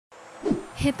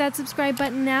Hit that subscribe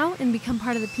button now and become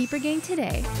part of the Peeper Gang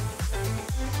today.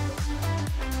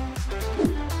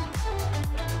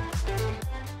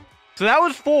 So that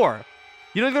was 4.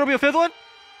 You think there'll be a 5th one?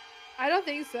 I don't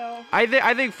think so. I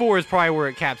think 4 is probably where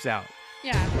it caps out.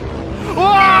 Yeah.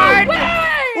 What?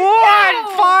 No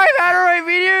What? No! 5 ADURITE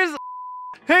meteors?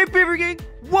 Hey, Peeper Gang.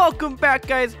 Welcome back,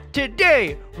 guys.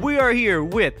 Today, we are here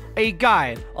with a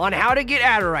guide on how to get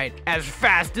ADURITE as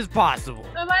fast as possible.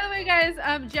 So by the way, guys,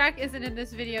 Jack isn't in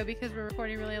this video because we're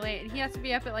recording really late, and he has to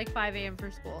be up at like 5 a.m. for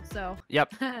school, so.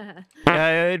 Yep.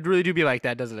 It really do be like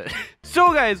that, doesn't it?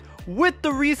 So, guys, with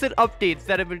the recent updates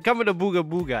that have been coming to Booga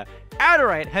Booga,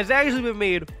 ADURITE has actually been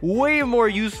made way more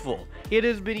useful. It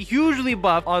has been hugely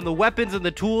buffed on the weapons and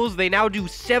the tools. They now do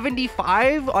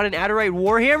 75 on an ADURITE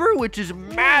Warhammer, which is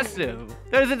massive.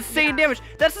 That is insane damage.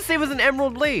 That's the same as an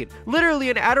Emerald Blade. Literally,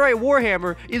 an ADURITE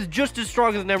Warhammer is just as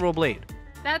strong as an Emerald Blade.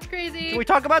 That's crazy. Can we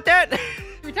talk about that? Can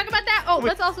we talk about that? Oh,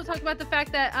 let's also talk about the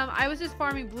fact that I was just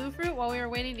farming blue fruit while we were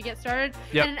waiting to get started.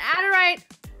 Yep. And an ADURITE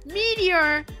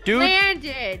meteor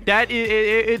landed. That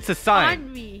it's a sign.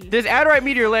 On me. This ADURITE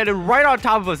meteor landed right on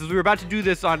top of us as we were about to do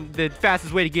this on the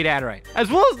fastest way to get ADURITE. As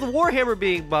well as the Warhammer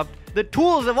being buffed, the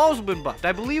tools have also been buffed.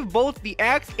 I believe both the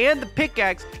axe and the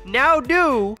pickaxe now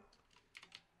do...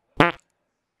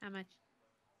 How much?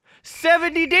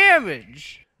 70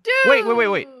 damage. Dude!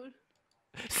 Wait.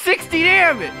 60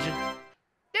 damage.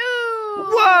 Dude!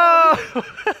 Whoa!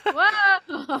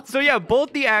 Whoa! So yeah,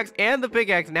 both the axe and the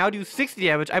pickaxe now do 60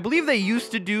 damage. I believe they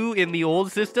used to do in the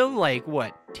old system like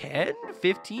what, 10,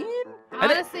 15?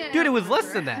 Honestly, dude, it was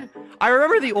less than that. I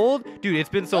remember the old, dude, it's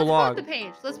been so long.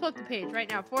 Let's pull up the page right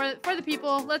now for the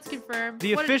people. Let's confirm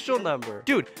the official number.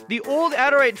 Dude, the old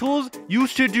ADURITE tools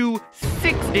used to do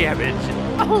 6 damage.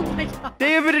 Oh my god.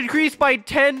 They have been increased by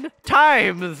 10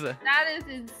 times. That is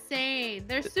insane.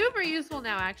 They're super useful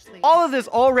now, actually. All of this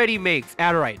already makes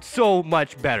ADURITE so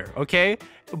much better, okay?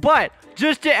 But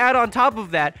just to add on top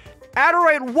of that,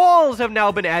 ADURITE walls have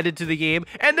now been added to the game,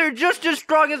 and they're just as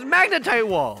strong as magnetite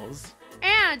walls.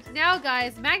 And now,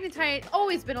 guys, magnetite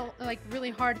always been a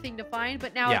really hard thing to find,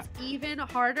 but now it's even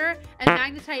harder, and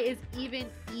magnetite is even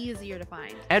easier to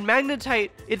find. And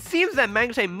magnetite, it seems that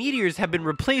magnetite meteors have been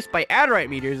replaced by ADURITE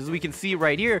meteors, as we can see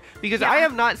right here, because I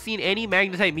have not seen any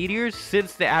magnetite meteors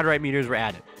since the ADURITE meteors were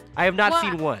added. I have not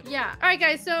seen one. Yeah. All right,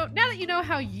 guys. So now that you know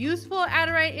how useful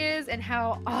ADURITE is and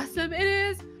how awesome it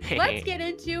is, let's get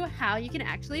into how you can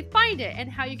actually find it and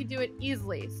how you can do it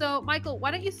easily. So, Michael,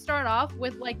 why don't you start off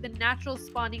with the natural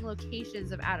spawning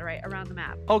locations of ADURITE around the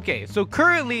map? Okay, so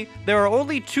currently there are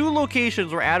only 2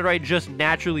 locations where ADURITE just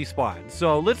naturally spawns.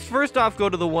 So let's first off go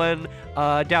to the one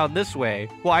down this way.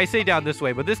 Well, I say down this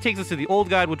way, but this takes us to the old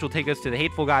guide, which will take us to the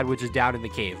hateful guide, which is down in the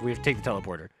cave. We have to take the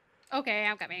teleporter. Okay,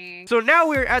 I'm coming. So now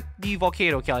we're at the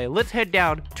volcano, Kelly. Let's head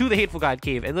down to the Hateful God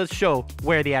cave and let's show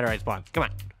where the ADURITE spawns. Come on.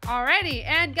 Alrighty,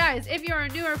 and guys, if you're a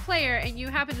newer player and you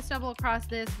happen to stumble across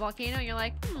this volcano and you're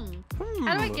like,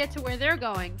 how do I get to where they're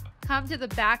going? Come to the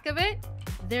back of it.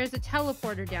 There's a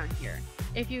teleporter down here.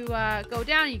 If you go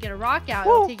down and you get a rock out,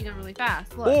 it'll take you down really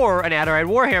fast. Look. Or an ADURITE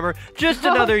Warhammer. Just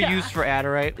another use for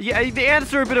ADURITE. Yeah, the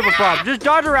ants are a bit of a problem. Just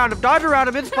dodge around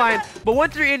them, it's fine. But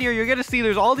once you're in here, you're going to see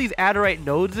there's all these ADURITE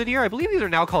nodes in here. I believe these are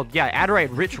now called,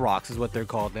 ADURITE rich rocks is what they're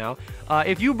called now.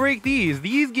 If you break these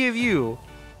give you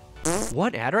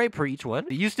 1 ADURITE per each one.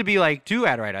 It used to be like 2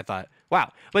 ADURITE, I thought.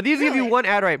 Wow. But these give you 1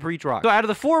 ADURITE per each rock. So out of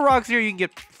the 4 rocks here, you can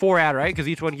get 4 ADURITE because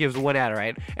each one gives 1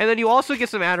 ADURITE. And then you also get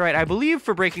some ADURITE, I believe,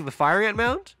 for breaking the fire ant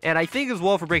mount. And I think as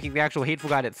well for breaking the actual hateful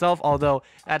god itself, although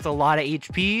that's a lot of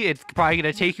HP. It's probably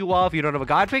going to take you a while if you don't have a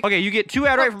god pick. Okay, you get 2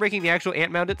 ADURITE from breaking the actual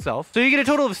ant mound itself. So you get a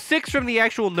total of 6 from the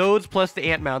actual nodes plus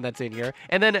the ant mound that's in here.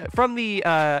 And then from the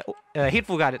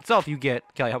hateful god itself, you get...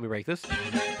 Kelly, help me break this.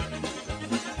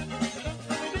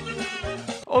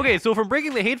 Okay, so from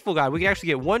breaking the hateful god, we can actually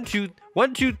get 1, 2,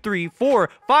 3, 4,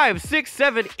 5, 6,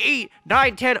 7, 8,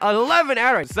 9, 10, 11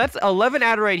 ADURITE. So that's 11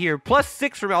 ADURITE here, plus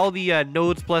 6 from all the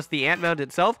nodes plus the ant mound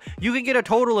itself. You can get a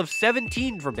total of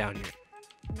 17 from down here.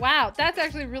 Wow, that's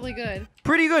actually really good.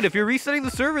 Pretty good. If you're resetting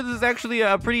the server, this is actually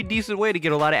a pretty decent way to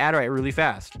get a lot of ADURITE really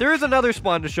fast. There is another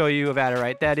spawn to show you of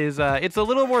ADURITE that is, it's a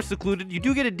little more secluded. You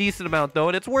do get a decent amount though,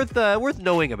 and it's worth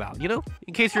knowing about, you know?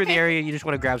 In case you're in the area and you just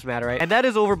want to grab some ADURITE. And that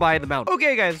is over by the mountain.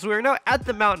 Okay guys, so we're now at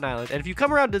the mountain island. And if you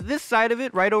come around to this side of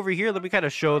it, right over here, let me kind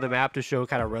of show the map to show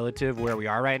kind of relative where we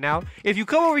are right now. If you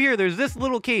come over here, there's this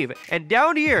little cave. And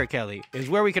down here, Kelly, is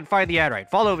where we can find the ADURITE.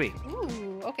 Follow me.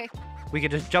 Ooh, okay. We can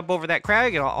just jump over that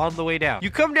crag and on the way down.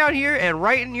 You come down here, and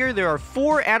right in here, there are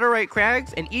 4 ADURITE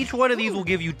crags, and each one of these will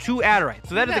give you 2 ADURITE.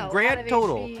 So that is a grand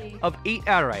total of 8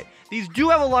 ADURITE. These do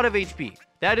have a lot of HP.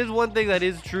 That is one thing that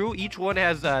is true. Each one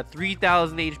has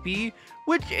 3,000 HP,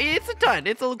 which it's a ton.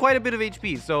 It's quite a bit of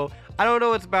HP. So I don't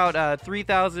know. It's about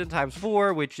 3,000 times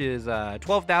 4, which is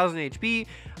 12,000 HP.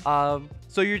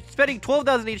 So you're spending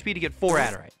 12,000 HP to get 4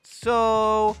 Adurite.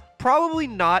 So probably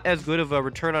not as good of a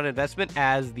return on investment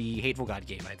as the Hateful God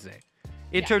game, I'd say,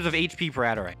 in terms of HP per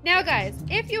Adurite. Now, guys,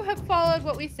 if you have followed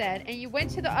what we said and you went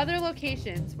to the other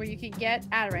locations where you can get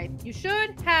Adurite, you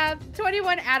should have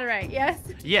 21 Adurite, yes?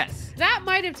 Yes. That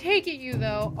might have taken you,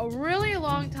 though, a really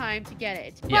long time to get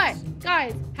it. Yes. But,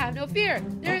 guys, have no fear.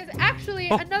 There is actually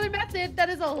another method that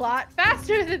is a lot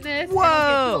faster than this. Whoa!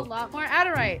 And will get you a lot more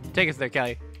Adurite. Take us there,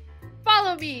 Kelly.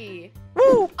 Follow me.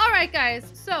 Woo! Alright, guys,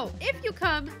 so if you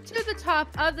come to the top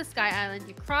of the Sky Island,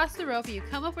 you cross the rope and you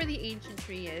come up where the ancient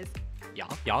tree is.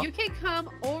 Yeah. You can come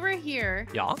over here.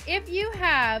 Yeah. If you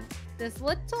have this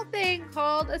little thing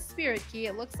called a spirit key,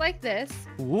 it looks like this.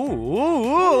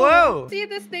 Whoa. See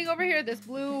this thing over here, this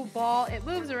blue ball? It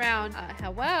moves around.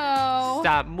 Hello.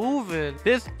 Stop moving.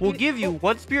 This will give you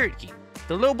 1 spirit key.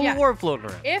 The little blue orb floating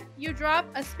around. If you drop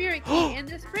a spirit key in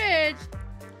this bridge,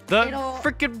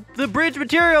 the bridge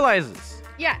materializes.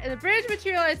 Yeah, the bridge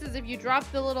materializes if you drop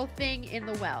the little thing in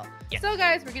the well. Yes. So,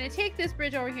 guys, we're going to take this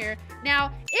bridge over here.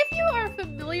 Now, if you are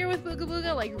familiar with Booga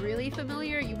Booga, like really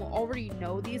familiar, you will already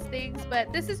know these things.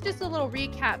 But this is just a little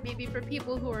recap, maybe for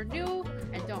people who are new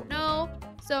and don't know.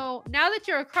 So, now that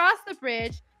you're across the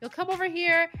bridge, you'll come over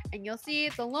here and you'll see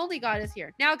the Lonely God is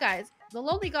here. Now, guys, the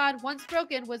Lonely God, once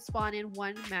broken, would spawn in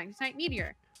 1 magnetite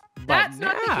meteor. That's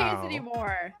not the case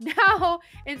anymore. Now,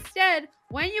 instead,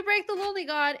 when you break the Lonely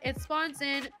God, it spawns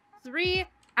in 3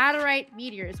 Adurite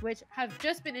meteors, which have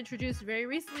just been introduced very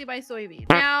recently by Soybean.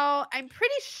 Now, I'm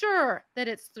pretty sure that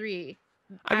it's 3.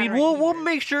 I mean, we'll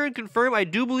make sure and confirm. I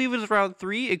do believe it's around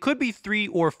 3. It could be 3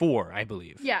 or 4, I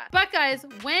believe. Yeah, but guys,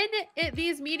 when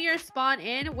these meteors spawn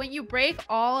in, when you break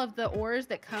all of the ores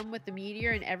that come with the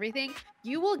meteor and everything,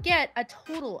 you will get a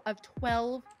total of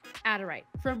 12 Adurite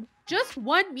from just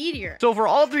 1 meteor. So for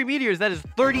all 3 meteors, that is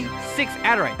 36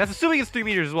 Adurite. That's assuming it's 3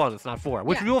 meteors as well, and it's not 4,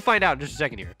 which we will find out in just a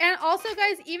second here. And also,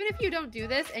 guys, even if you don't do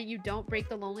this and you don't break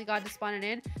the Lonely God to spawn it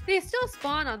in, they still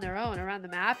spawn on their own around the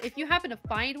map. If you happen to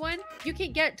find one, you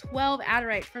can get 12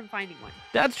 Adurite from finding one.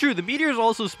 That's true. The meteors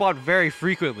also spawn very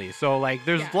frequently, so like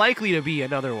there's likely to be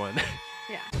another one.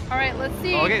 Yeah. All right, let's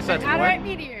see. Okay, so that's Adurite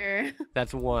meteor.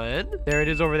 That's 1. There it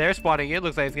is over there, spawning in.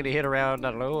 Looks like it's gonna hit around,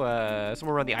 I don't know,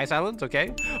 somewhere around the ice islands.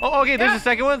 Okay. Oh, okay. There's the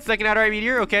second one. Second Adurite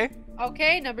meteor. Okay.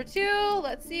 Okay, number 2.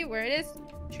 Let's see where it is.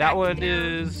 That one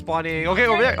is spawning. Okay,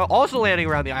 over there. Also landing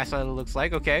around the ice island. It looks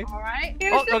like. Okay. All right.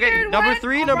 Here's the okay. third Number one.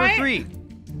 3. All Number right. 3.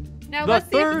 Now let's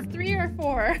see if it's 3 or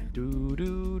 4.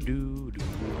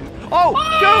 Oh,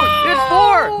 dude, it's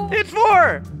 4. It's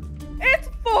 4. It's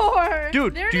 4.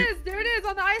 Dude, there it is. There it is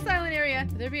on the ice island area.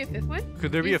 Could there be a 5th one?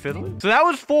 Could there be a 5th one? So that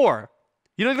was 4.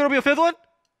 You think there'll be a 5th one?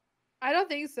 I don't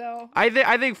think so. I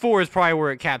think 4 is probably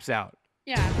where it caps out.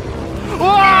 Yeah.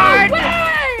 What?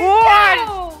 What?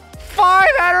 No! 5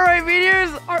 Adurite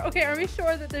meteors? Are we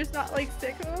sure that there's not like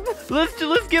 6 of them?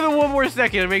 Let's give it one more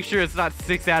second and make sure it's not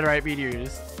 6 Adurite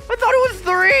meteors. I thought it was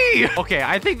 3. Okay,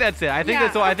 I think that's it. I think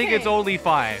I think it's only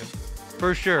 5.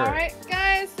 For sure. All right,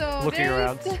 guys. So looking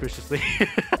around suspiciously.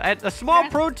 And a small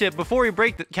pro tip before we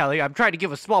break the Kelly. I'm trying to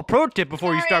give a small pro tip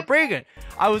before you start breaking.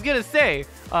 I was gonna say,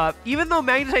 even though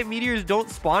magnetite meteors don't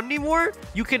spawn anymore,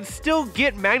 you can still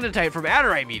get magnetite from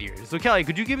Adurite meteors. So Kelly,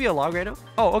 could you give me a log right now?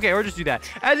 Oh, okay, or just do that.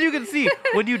 As you can see,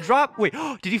 when you drop, wait,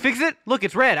 did he fix it? Look,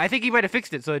 it's red. I think he might have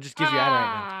fixed it, so it just gives you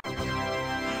Adurite now.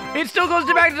 It still goes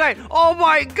to magnetite. Oh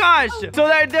my gosh. So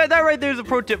that right there is a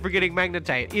pro tip for getting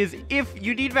magnetite. Is if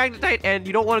you need magnetite and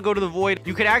you don't want to go to the void,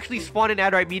 you can actually spawn in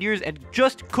Adurite meteors and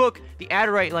just cook the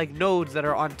Adurite like nodes that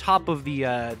are on top of the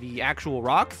actual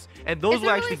rocks, and those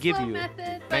will actually give you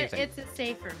method, but it's a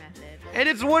safer method. And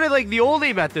it's one of like the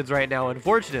only methods right now,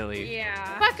 unfortunately.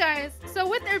 Yeah. But guys, so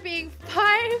with there being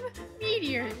 5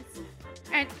 meteors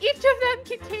and each of them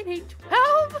containing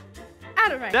 12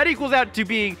 Adurite, that equals out to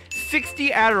being 60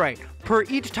 Adurite per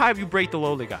each time you break the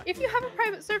Lonely God. If you have a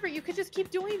private server, you could just keep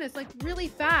doing this like really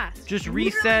fast. Just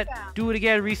reset, do it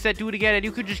again, reset, do it again, and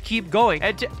you could just keep going.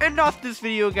 And to end off this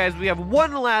video, guys, we have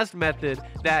one last method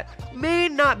that may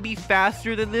not be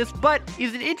faster than this, but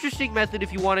is an interesting method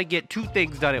if you want to get 2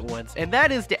 things done at once, and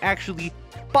that is to actually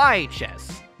buy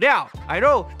chests. Now, I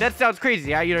know that sounds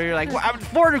crazy. You know, you're like, well, I'm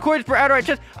 400 coins per Adurite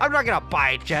chest. I'm not gonna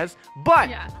buy chests, but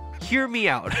hear me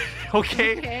out,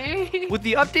 okay? With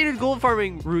the updated gold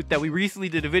farming route that we recently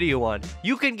did a video on,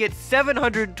 you can get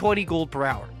 720 gold per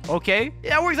hour, okay?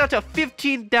 That works out to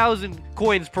 15,000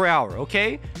 coins per hour,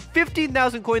 okay?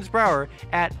 15,000 coins per hour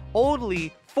at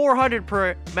only 400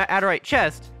 per Adurite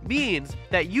chest means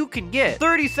that you can get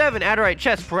 37 Adurite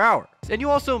chests per hour. And you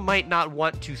also might not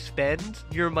want to spend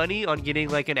your money on getting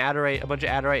like a bunch of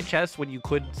Adurite chests when you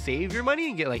could save your money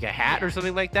and get like a hat or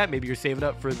something like that. Maybe you're saving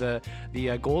up for the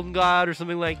golden god or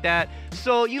something like that.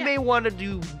 So you may want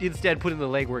to instead put in the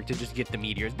legwork to just get the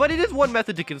meteors. But it is one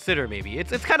method to consider. Maybe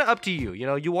it's kind of up to you. You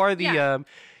know, you are the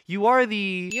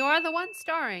one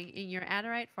starring in your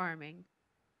Adurite farming.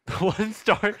 1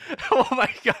 star. Oh my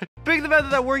god. Pick the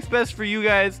method that works best for you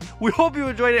guys. We hope you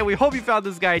enjoyed it, and we hope you found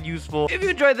this guide useful. If you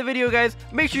enjoyed the video, guys,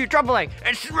 make sure you drop a like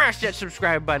and smash that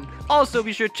subscribe button. Also,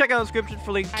 be sure to check out the description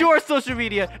for links to our social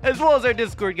media as well as our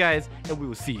Discord, guys. And we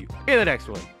will see you in the next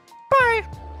one. Bye.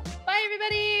 Bye,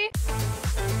 everybody.